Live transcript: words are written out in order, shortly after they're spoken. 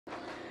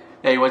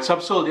Hey, what's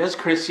up, soldiers?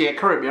 Chris here,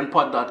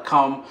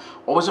 CaribbeanPot.com.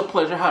 Always a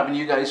pleasure having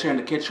you guys here in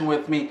the kitchen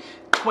with me.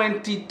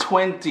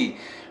 2020,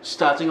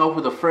 starting off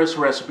with the first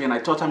recipe, and I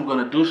thought I'm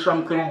going to do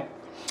something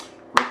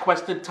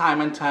requested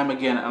time and time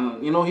again.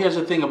 And you know, here's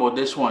the thing about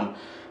this one.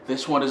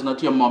 This one is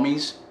not your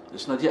mommy's,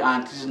 it's not your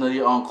auntie's, it's not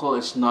your uncle,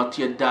 it's not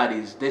your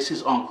daddy's. This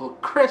is Uncle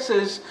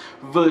Chris's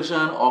version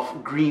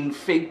of green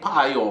fig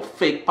pie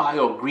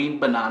or green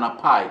banana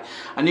pie.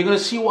 And you're going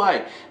to see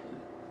why.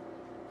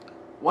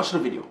 Watch the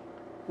video.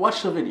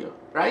 Watch the video,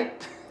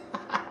 right?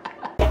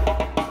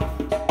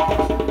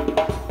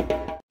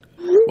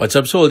 What's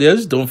up,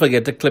 soldiers? Don't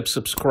forget to click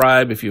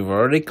subscribe. If you've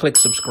already clicked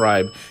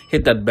subscribe,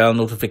 hit that bell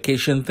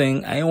notification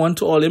thing. I want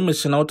to all you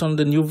missing out on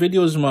the new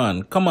videos,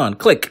 man. Come on,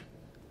 click.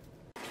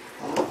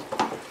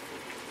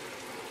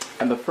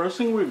 And the first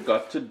thing we've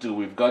got to do,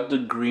 we've got the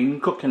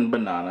green cooking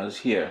bananas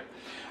here.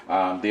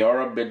 They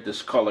are a bit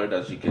discolored,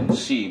 as you can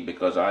see,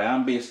 because I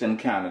am based in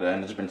Canada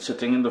and it's been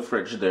sitting in the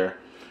fridge there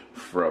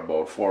for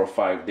about 4 or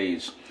 5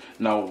 days.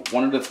 Now,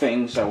 one of the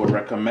things I would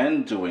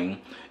recommend doing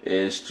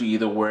is to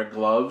either wear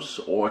gloves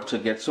or to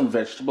get some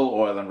vegetable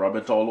oil and rub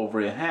it all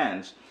over your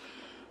hands,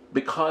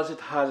 because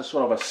it has a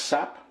sort of a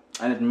sap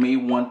and it may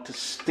want to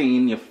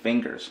stain your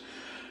fingers.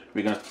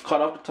 We're going to cut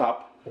off the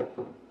top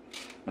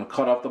and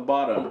cut off the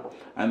bottom,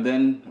 and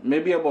then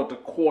maybe about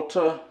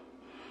 1/4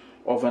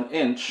 of an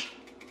inch,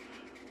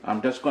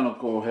 I'm just going to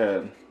go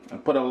ahead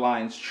and put a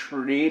line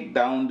straight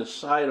down the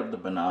side of the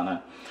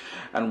banana.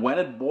 And when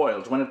it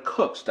boils, when it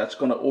cooks, that's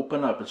going to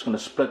open up, it's going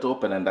to split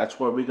open, and that's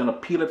where we're going to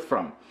peel it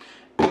from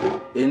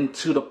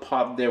into the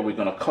pot there. We're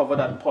going to cover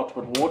that pot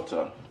with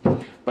water.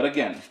 But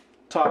again,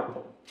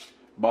 top,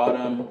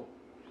 bottom,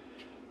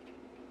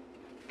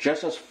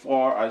 just as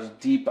far as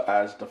deep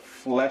as the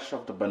flesh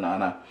of the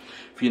banana.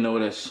 If you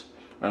notice,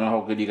 I don't know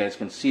how good you guys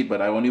can see it,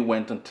 but I only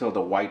went until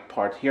the white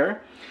part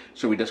here.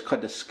 So we just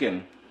cut the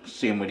skin.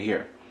 Same with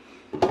here.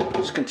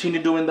 Just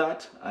continue doing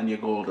that and you're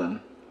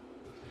golden.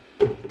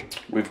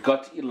 We've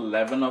got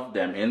 11 of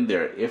them in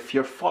there. If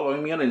you're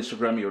following me on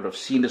Instagram, you would have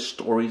seen the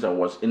stories. I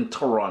was in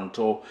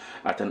Toronto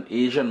at an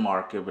Asian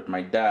market with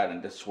my dad,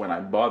 and this is when I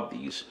bought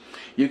these.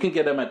 You can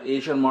get them at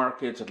Asian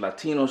markets, at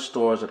Latino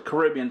stores, at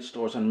Caribbean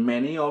stores, and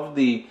many of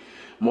the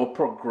more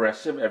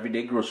progressive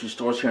everyday grocery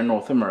stores here in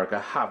North America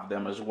have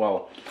them as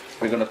well.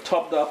 We're going to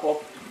top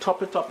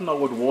it up now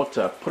with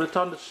water, put it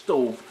on the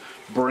stove,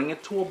 bring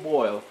it to a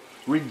boil,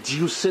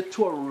 reduce it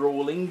to a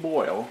rolling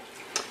boil,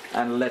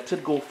 and let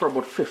it go for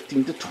about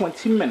 15 to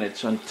 20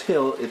 minutes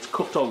until it's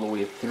cooked all the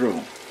way through.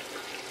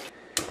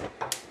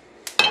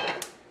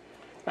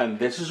 And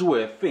this is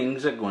where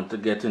things are going to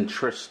get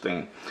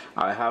interesting.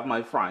 I have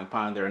my frying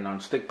pan there, a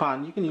non-stick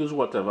pan. You can use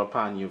whatever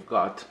pan you've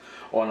got,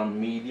 on a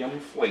medium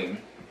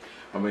flame.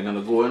 And we're going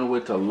to go in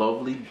with a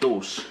lovely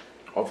dose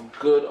of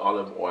good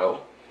olive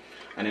oil.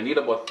 And you need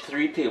about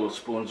 3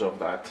 tablespoons of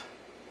that.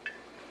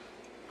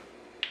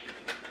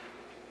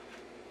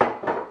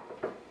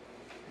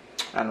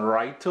 And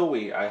right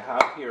away, I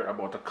have here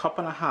about 1.5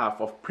 cups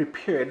of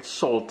prepared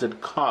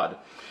salted cod.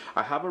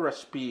 I have a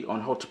recipe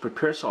on how to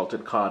prepare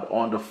salted cod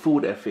on the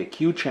Food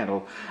FAQ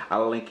channel.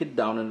 I'll link it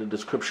down in the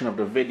description of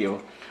the video.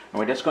 And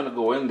we're just going to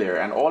go in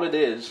there. And all it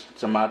is,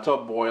 it's a matter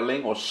of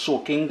boiling or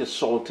soaking the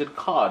salted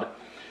cod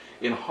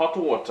in hot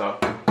water.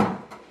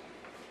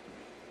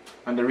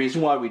 And the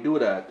reason why we do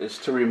that is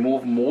to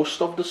remove most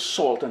of the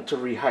salt and to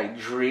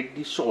rehydrate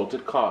the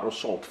salted cod or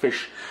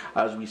saltfish,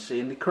 as we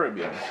say in the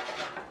Caribbean.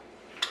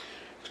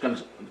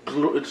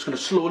 It's going to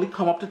slowly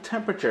come up to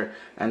temperature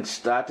and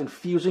start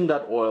infusing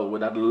that oil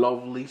with that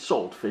lovely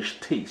saltfish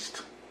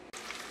taste.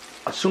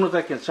 As soon as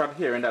I can start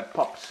hearing that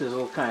pop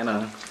sizzle kind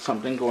of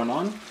something going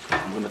on,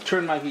 I'm going to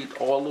turn my heat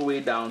all the way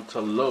down to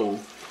low,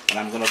 and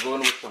I'm going to go in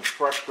with some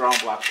fresh ground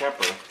black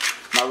pepper.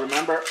 Now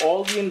remember,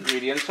 all the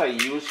ingredients I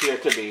use here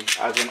today,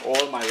 as in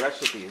all my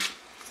recipes,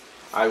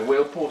 I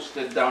will post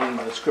it down in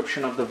the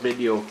description of the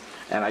video,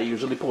 and I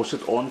usually post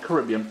it on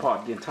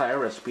CaribbeanPot, the entire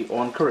recipe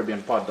on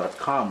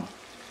CaribbeanPot.com.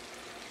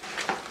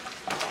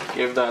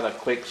 Give that a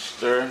quick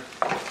stir,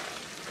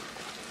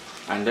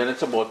 and then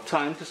it's about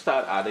time to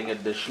start adding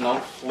additional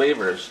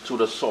flavors to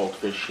the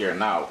saltfish here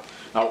now.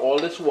 Now all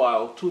this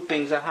while, 2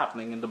 things are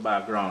happening in the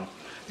background.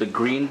 The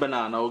green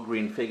banana or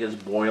green fig is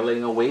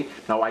boiling away.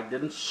 Now I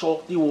didn't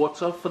salt the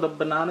water for the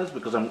bananas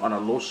because I'm on a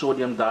low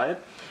sodium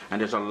diet, and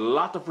there's a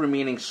lot of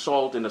remaining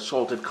salt in the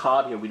salted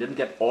cod here. We didn't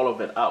get all of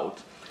it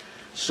out.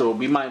 So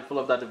be mindful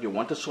of that. If you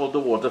want to salt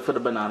the water for the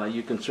banana,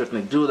 you can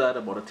certainly do that,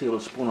 about 1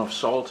 tablespoon of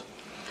salt.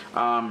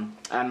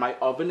 And my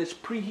oven is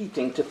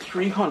preheating to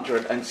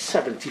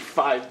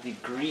 375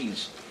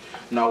 degrees.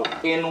 Now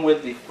in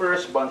with the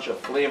first bunch of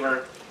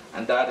flavor,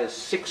 and that is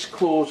 6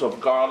 cloves of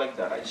garlic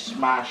that I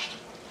smashed.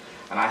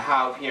 And I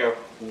have here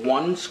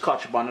 1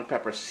 scotch bonnet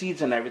pepper,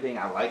 seeds and everything.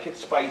 I like it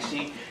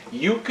spicy.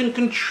 You can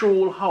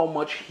control how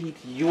much heat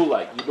you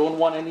like. You don't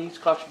want any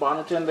scotch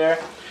bonnet in there.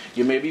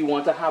 You maybe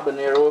want a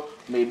habanero.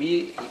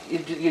 Maybe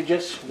you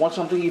just want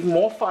something even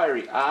more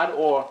fiery. Add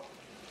or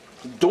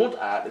don't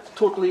add. It's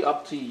totally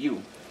up to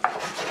you.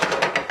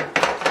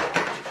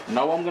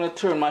 Now I'm going to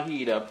turn my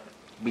heat up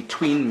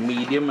between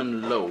medium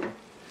and low.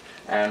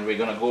 And we're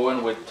gonna go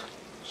in with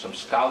some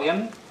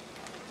scallion,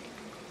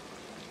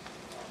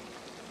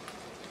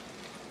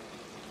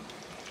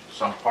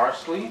 some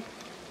parsley,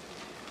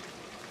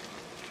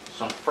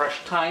 some fresh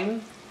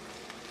thyme,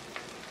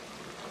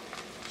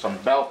 some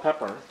bell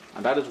pepper,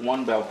 and that is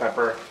one bell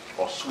pepper,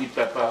 or sweet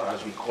pepper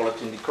as we call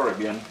it in the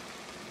Caribbean.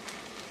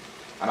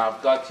 And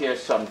I've got here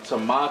some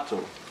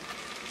tomato.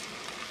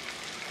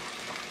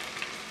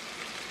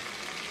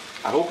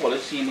 I hope all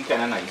this see any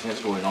kind of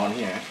niceness going on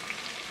here.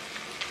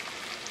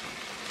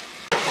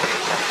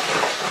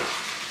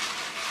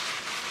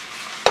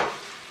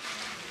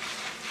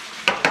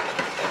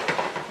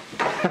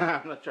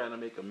 I'm not trying to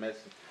make a mess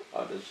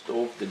of the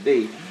stove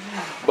today,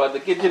 but the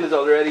kitchen is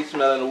already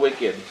smelling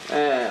wicked.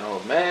 And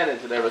oh man,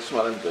 it's never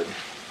smelling good.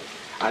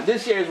 And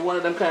this here is one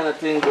of them kind of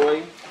thing,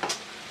 boy.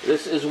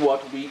 This is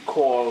what we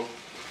call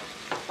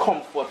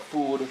comfort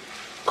food,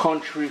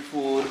 country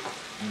food,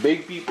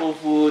 big people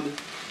food.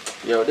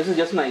 Yo, this is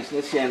just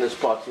niceness here in this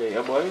pot here,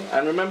 yeah, boy.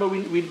 And remember,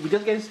 we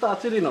just getting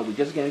started, you know. We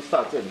just getting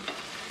started.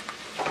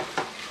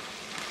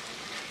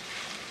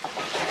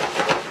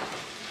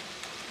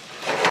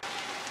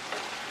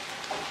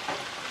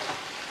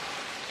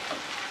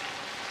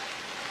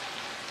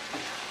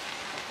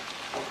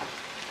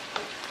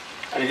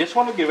 And you just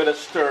want to give it a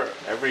stir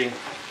every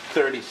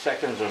 30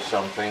 seconds or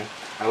something.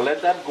 And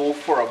let that go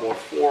for about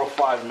 4 or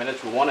 5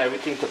 minutes. We want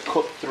everything to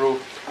cook through.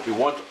 We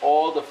want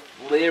all the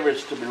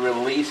flavors to be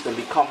released and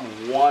become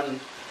one.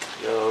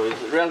 Yo,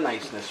 it's real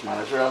niceness, man.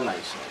 It's real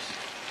niceness.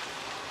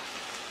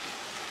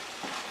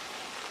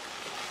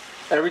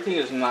 Everything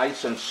is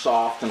nice and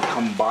soft and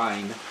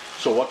combined.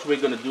 So what we're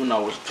going to do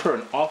now is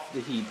turn off the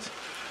heat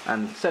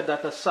and set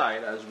that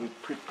aside as we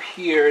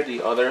prepare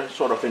the other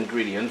sort of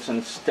ingredients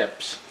and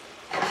steps.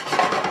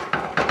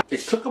 It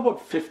took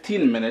about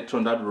 15 minutes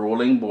on that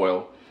rolling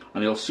boil.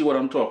 And you'll see what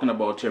I'm talking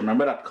about here.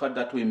 Remember that cut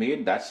that we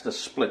made? That's the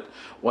split.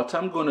 What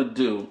I'm going to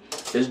do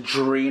is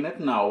drain it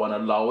now and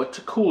allow it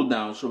to cool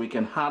down so we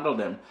can handle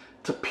them,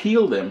 to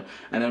peel them,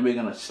 and then we're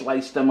going to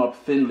slice them up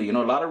thinly. You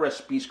know, a lot of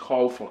recipes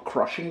call for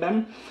crushing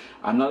them.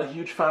 I'm not a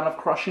huge fan of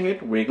crushing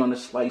it. We're going to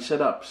slice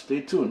it up.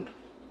 Stay tuned.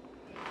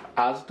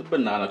 As the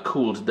banana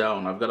cools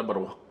down, I've got about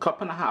a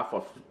cup and a half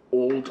of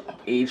old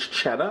aged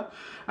cheddar,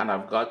 and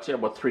I've got here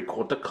about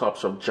 3/4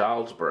 cups of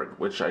Jarlsberg,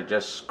 which I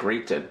just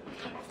grated.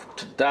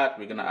 To that,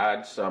 we're gonna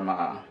add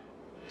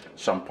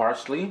some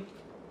parsley,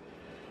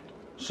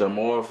 some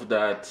more of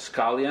that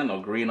scallion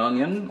or green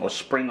onion or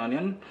spring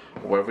onion,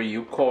 whatever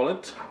you call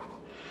it,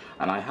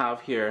 and I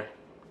have here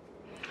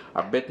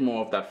a bit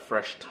more of that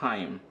fresh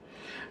thyme.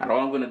 And all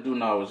I'm gonna do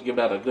now is give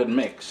that a good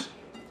mix,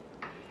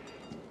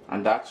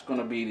 and that's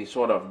gonna be the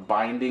sort of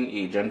binding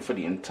agent for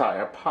the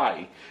entire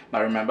pie.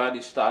 Now remember at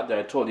the start that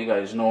I told you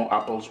guys no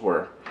apples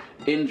were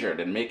injured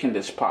in making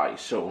this pie,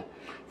 so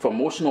for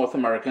most North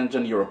Americans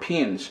and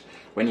Europeans,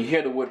 when you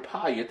hear the word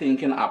pie, you're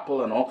thinking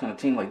apple and all kind of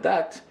thing like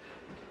that.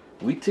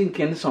 We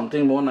thinking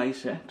something more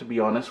nice, to be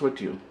honest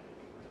with you.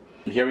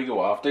 Here we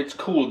go. After it's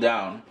cooled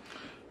down,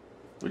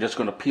 we're just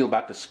going to peel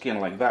back the skin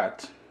like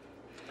that.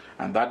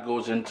 And that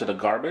goes into the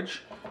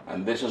garbage.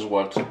 And this is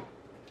what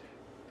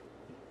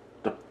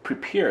the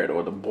prepared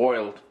or the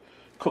boiled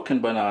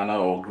cooking banana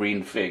or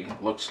green fig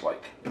looks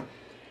like.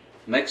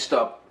 Next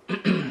up,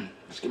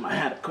 let's give my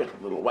hand a quick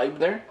little wipe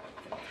there.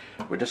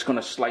 We're just going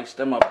to slice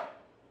them up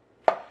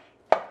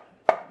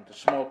into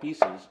small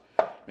pieces,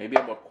 maybe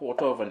about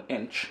 1/4 of an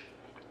inch.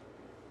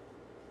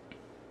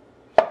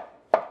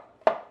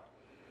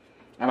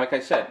 And like I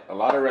said, a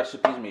lot of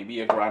recipes, maybe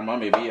your grandma,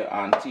 maybe your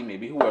auntie,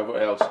 maybe whoever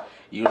else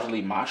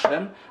usually mash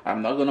them.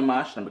 I'm not going to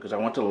mash them because I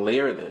want to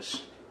layer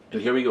this.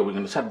 And here we go. We're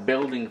going to start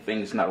building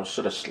things now.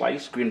 So the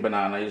sliced green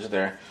banana is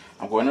there.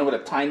 I'm going in with a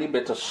tiny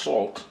bit of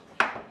salt.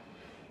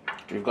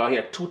 We've got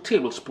here 2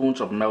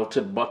 tablespoons of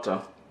melted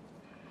butter.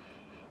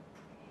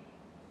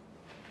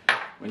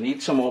 We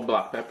need some more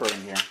black pepper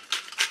in here.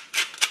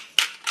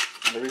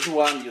 And the reason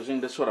why I'm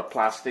using this sort of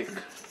plastic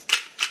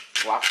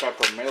black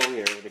pepper mill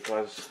here is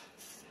because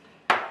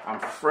I'm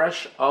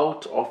fresh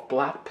out of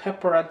black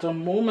pepper at the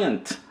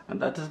moment. And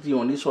that is the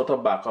only sort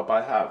of backup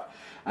I have.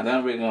 And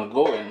then we're going to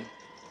go in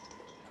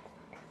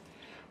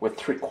with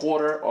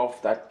 3/4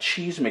 of that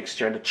cheese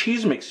mixture. And the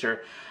cheese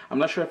mixture, I'm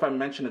not sure if I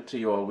mentioned it to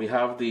you all. We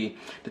have the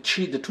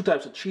 2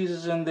 types of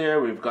cheeses in there.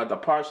 We've got the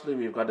parsley,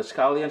 we've got the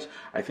scallions.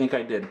 I think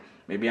I did.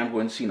 Maybe I'm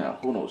going to see now.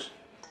 Who knows?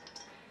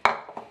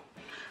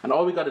 And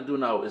all we got to do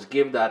now is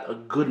give that a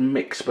good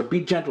mix. But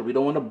be gentle. We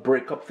don't want to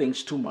break up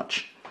things too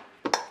much.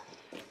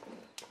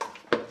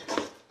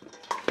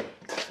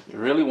 You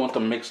really want to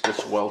mix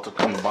this well to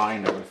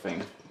combine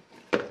everything.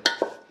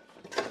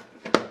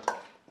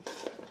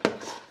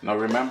 Now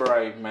remember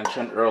I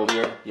mentioned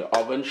earlier, your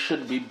oven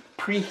should be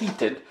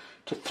preheated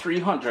to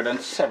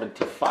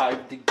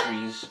 375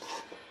 degrees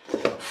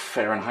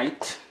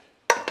Fahrenheit,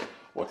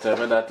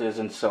 whatever that is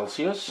in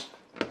Celsius.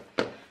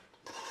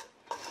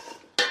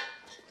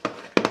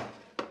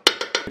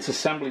 It's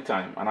assembly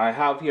time, and I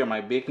have here my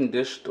baking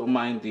dish. Don't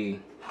mind we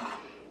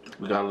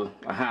got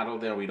a handle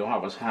there, we don't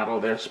have a handle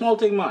there. Small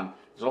thing, man.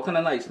 There's all kind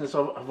of niceness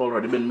have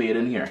already been made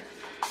in here.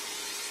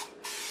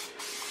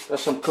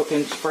 There's some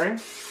cooking spray.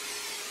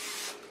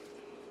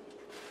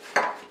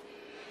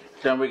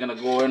 Then we're gonna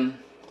go in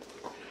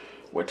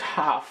with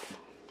half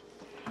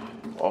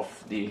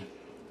of the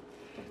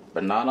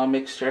banana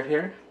mixture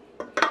here.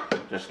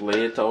 Just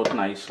lay it out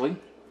nicely.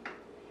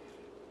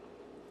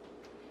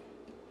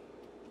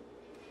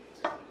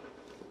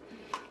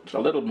 It's a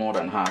little more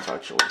than half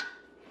actually.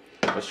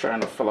 Just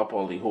trying to fill up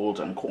all the holes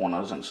and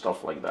corners and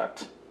stuff like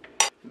that.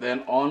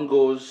 Then on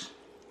goes,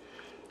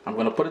 I'm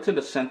gonna put it in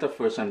the center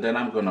first, and then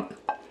I'm gonna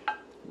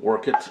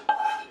work it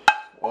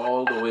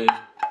all the way.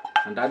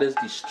 And that is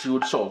the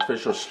stewed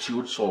saltfish or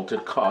stewed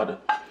salted cod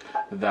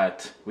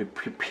that we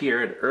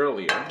prepared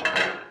earlier.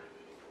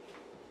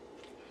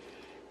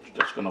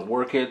 Just gonna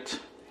work it.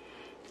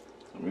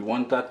 And we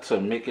want that to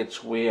make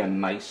its way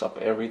and nice up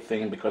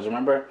everything, because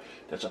remember,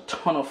 there's a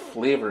ton of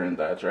flavor in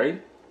that,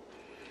 right?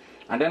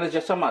 And then it's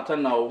just a matter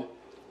now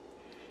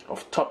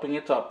of topping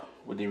it up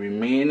with the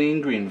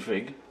remaining green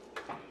fig.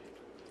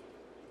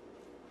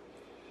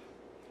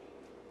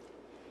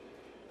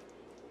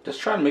 Just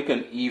try and make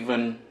an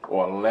even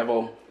or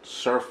level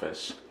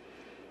surface,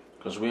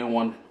 because we don't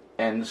want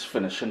ends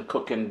finishing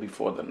cooking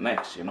before the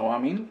next, you know what I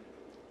mean?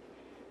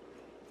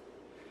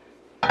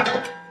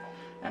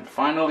 And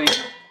finally,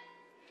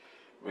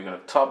 we're going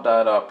to top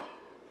that up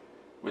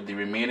with the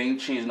remaining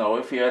cheese. Now,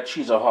 if you're a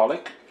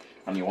cheeseaholic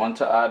and you want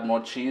to add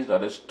more cheese,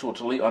 that is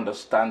totally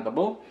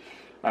understandable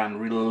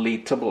and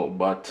relatable.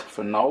 But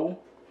for now,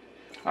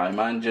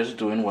 I'm just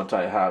doing what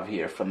I have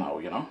here for now,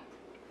 you know.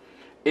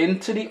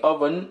 Into the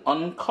oven,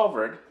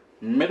 uncovered,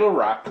 middle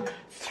rack,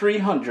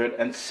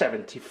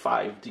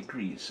 375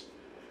 degrees.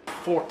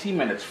 40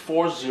 minutes,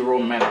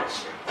 40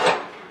 minutes.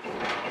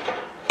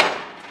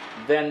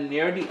 Then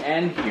near the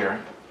end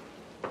here,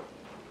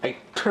 I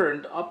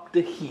turned up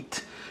the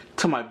heat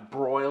to my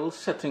broil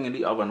setting in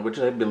the oven, which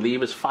I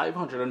believe is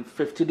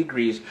 550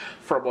 degrees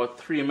for about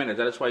 3 minutes.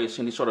 That is why you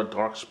see these sort of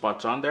dark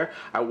spots on there.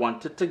 I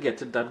wanted to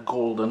get it that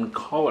golden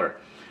color.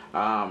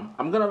 I'm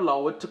going to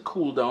allow it to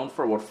cool down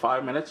for about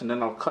 5 minutes, and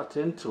then I'll cut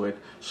into it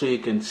so you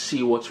can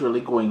see what's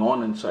really going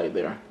on inside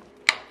there.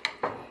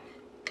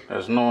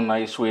 There's no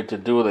nice way to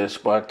do this,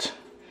 but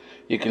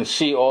you can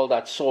see all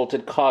that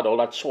salted cod, all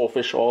that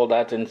saltfish, all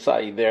that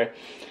inside there.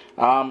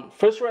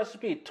 First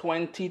recipe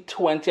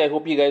 2020. I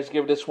hope you guys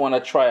give this one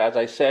a try. As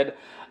I said,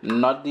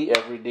 not the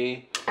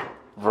everyday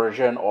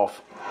version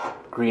of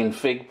green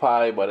fig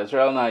pie, but it's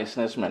real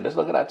niceness, man. Just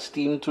look at that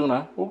steamed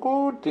tuna. Oh,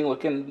 good thing,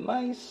 looking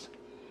nice.